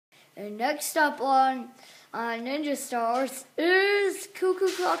And next up on Ninja Stars is Cuckoo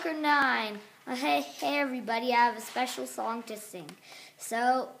Clocker 9. Hey everybody, I have a special song to sing.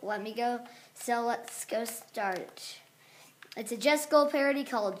 So let's go start. It's a Just Gold parody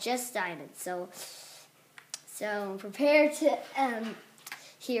called Just Diamond. So prepare to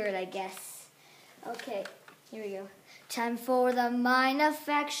hear it, I guess. Okay, here we go. Time for the mine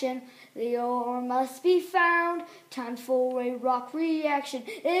affection, the ore must be found. Time for a rock reaction,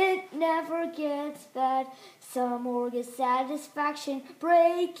 it never gets bad. Some ore gets satisfaction,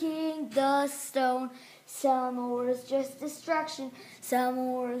 breaking the stone. Some ore is just distraction, some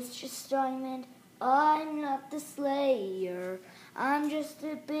ore is just diamond. I'm not the slayer, I'm just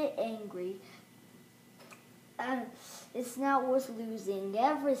a bit angry. It's not worth losing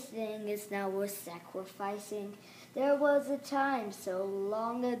everything, it's not worth sacrificing. There was a time so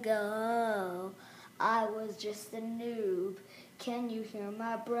long ago, I was just a noob. Can you hear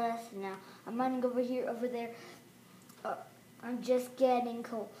my breath now? I'm running over there. I'm just getting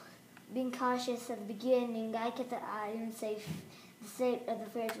cold. Being cautious at the beginning, I get the iron safe. The state of the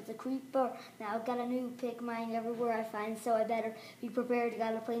affairs with the creeper. Now I've got a new pick mine everywhere I find, so I better be prepared.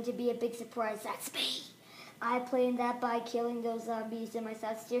 Got a plan to be a big surprise. That's me. I planned that by killing those zombies and my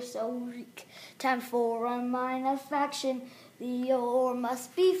thoughts they're so weak. Time for a mine affection, the ore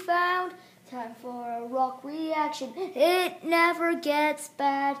must be found. Time for a rock reaction, it never gets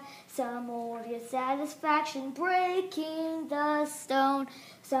bad. Some ore gets satisfaction, breaking the stone.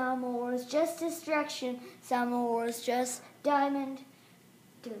 Some ore is just distraction, some ore is just diamond.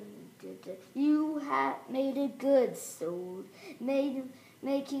 You have made a good sword,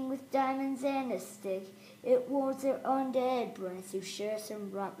 making with diamonds and a stick. It wards their undead brands who share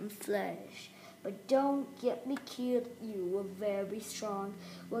some rotten flesh. But don't get me killed, you were very strong.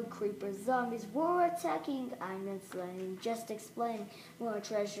 When creeper zombies were attacking, I'm not slaying, just explaining. More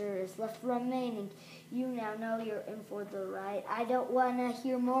treasure is left remaining. You now know you're in for the ride. I don't want to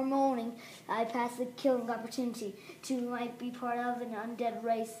hear more moaning. I pass the killing opportunity to might be part of an undead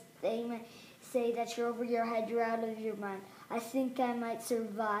race. They may say that you're over your head, you're out of your mind. I think I might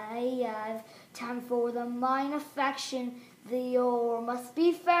survive. Time for the mine affection. The ore must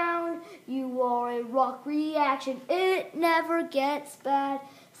be found. You are a rock reaction. It never gets bad.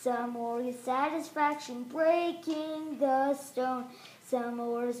 Some ore is satisfaction, breaking the stone. Some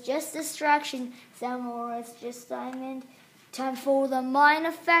ore is just distraction. Some ore is just diamond. Time for the mine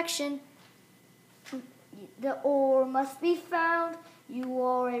affection. The ore must be found. You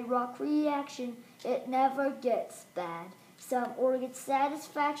are a rock reaction. It never gets bad. Some ore gets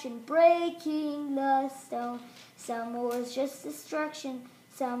satisfaction, breaking the stone. Some ore is just distraction.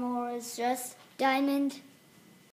 Some ore is just diamond.